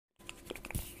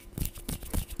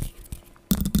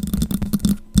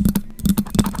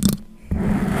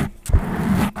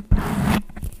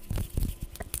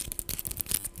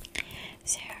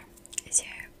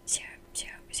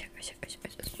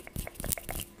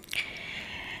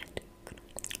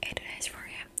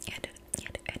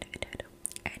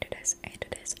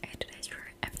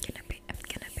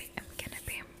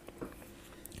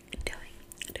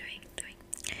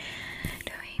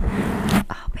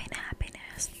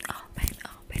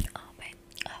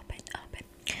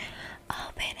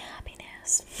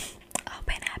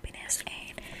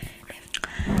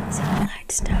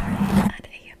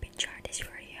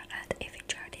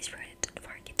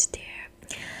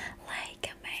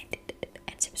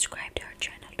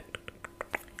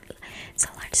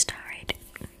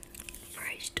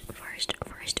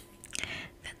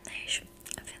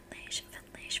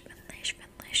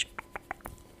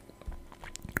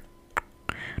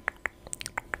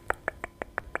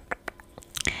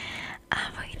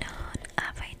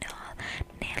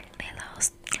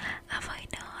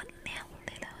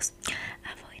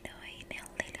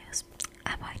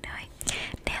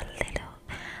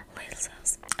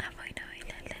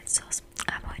sos,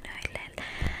 avoy noi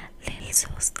lil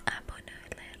sos, avoy noi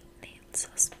lil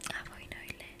sos, avoy noi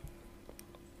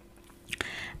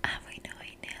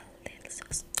lil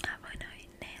sos, avoy noi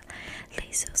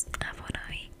lisos, avoy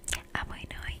noi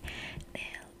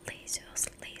lisos,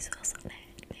 lisos, lisos, avoy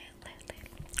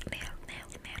noi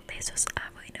lisos,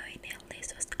 avoy noi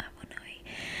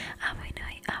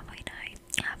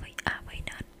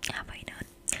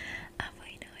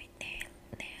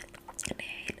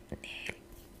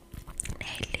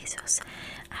lisos,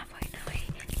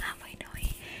 avoy noi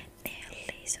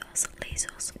lisos,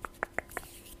 lisos.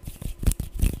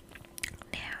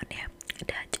 Now,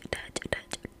 Dutch.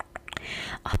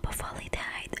 Up of volley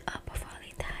tide, up of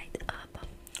volley tide, up of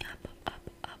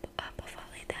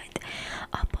volley tide,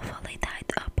 up of volley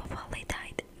tide, up of volley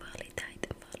tide, volley tide,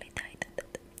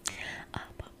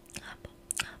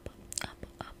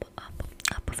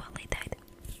 up of volley tide.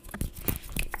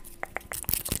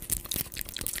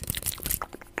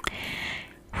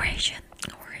 Ration.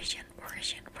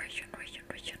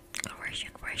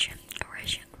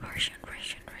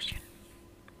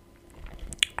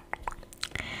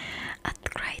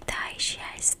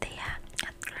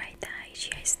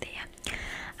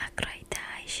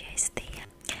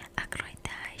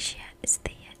 Akreitaisia.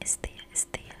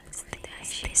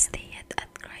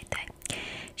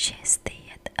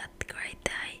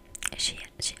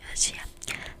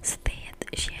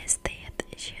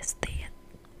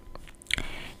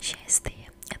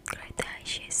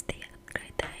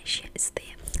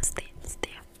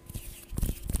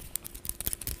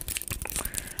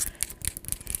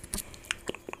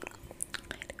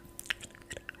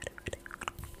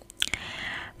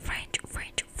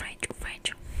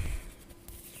 French.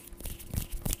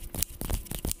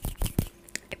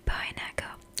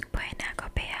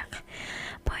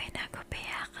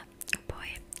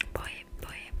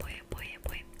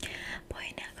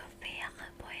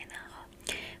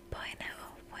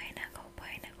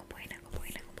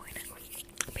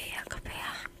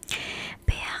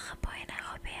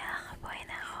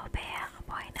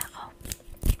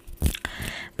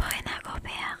 Boinago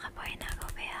beak. Boinago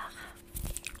beak.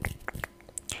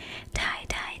 Die.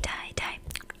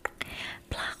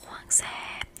 Plak wang se.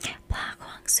 Plak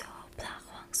wang so. Bla.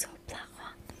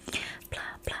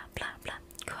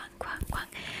 Kwang.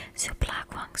 So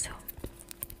plak wang so.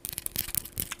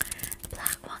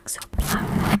 Plak wang so. Plak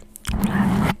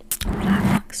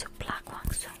wang so. Plak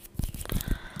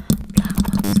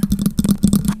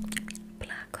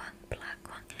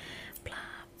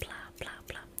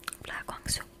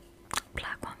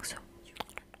wang so.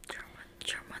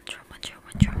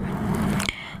 German.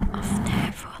 Of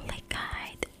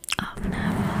Neverlichkeit.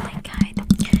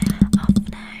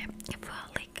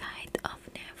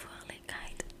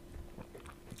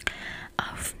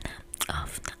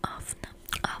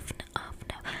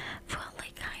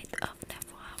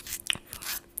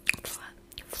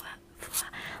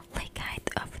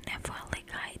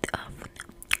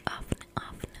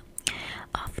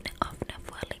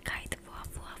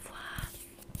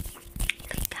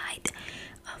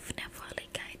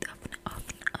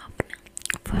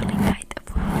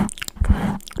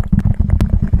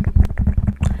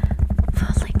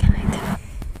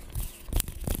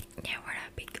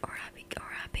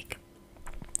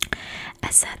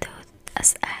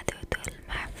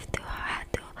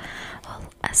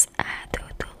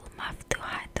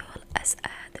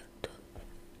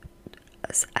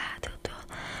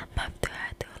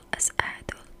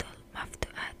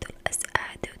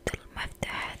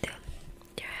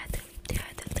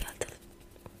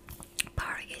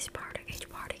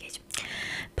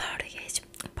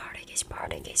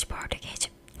 Portuguese.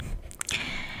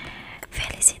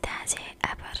 Felicidade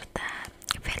aberta.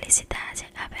 Felicidade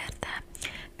aberta.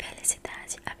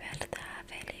 Felicidade aberta.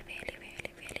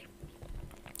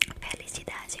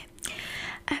 Felicidade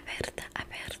aberta.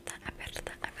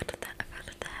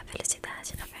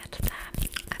 Felicidade aberta.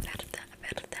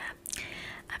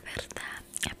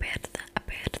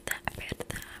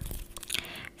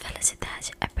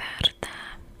 Felicidade aberta.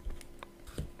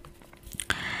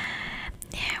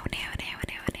 Now.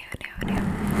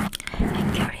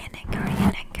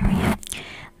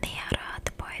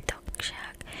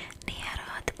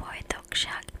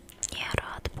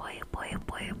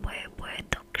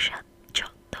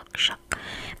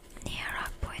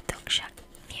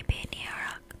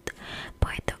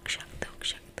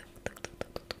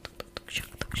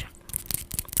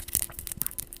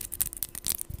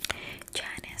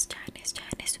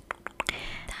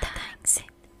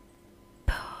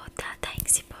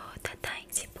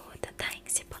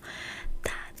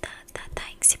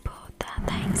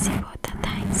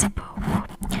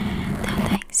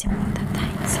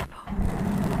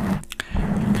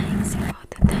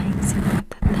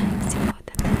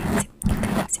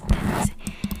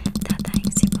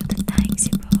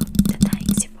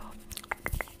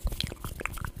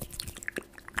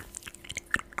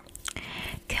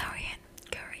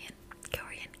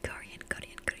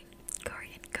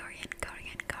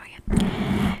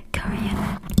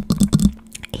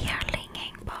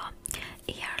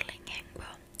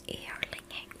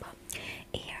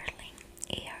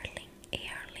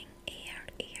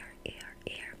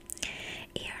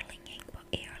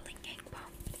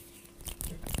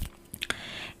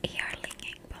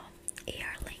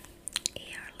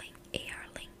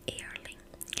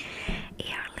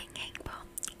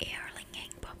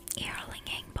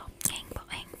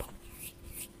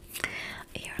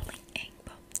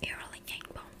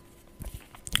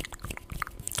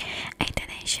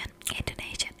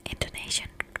 Indonesian.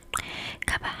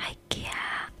 Kabahagia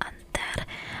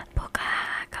antarbuka,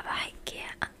 kabahagia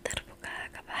antarbuka,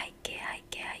 kabahagia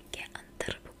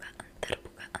antarbuka,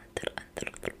 antarbuka.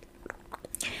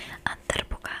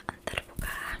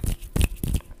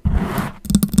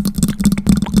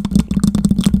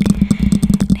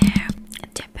 Now,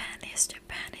 Japanese.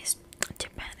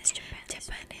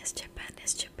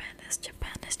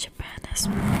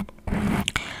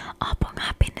 Opong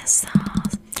happiness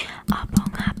sauce.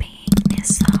 Opong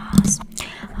happiness sauce.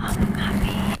 Opong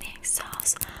happiness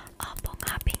sauce. Opong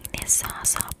happiness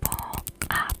sauce. Opong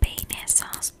happiness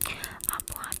sauce.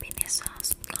 Opong happiness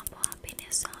sauce. Opong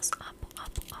happiness sauce.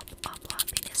 Opong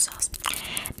happiness sauce.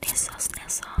 Nessos.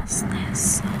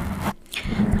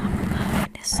 Opong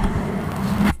happiness sauce.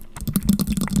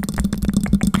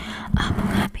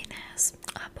 Opong happiness.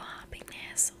 Opong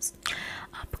happiness.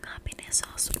 Opong happiness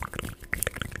sauce.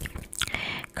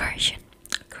 Croatian.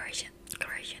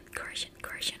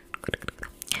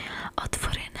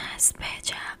 Otvorená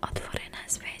zbeža.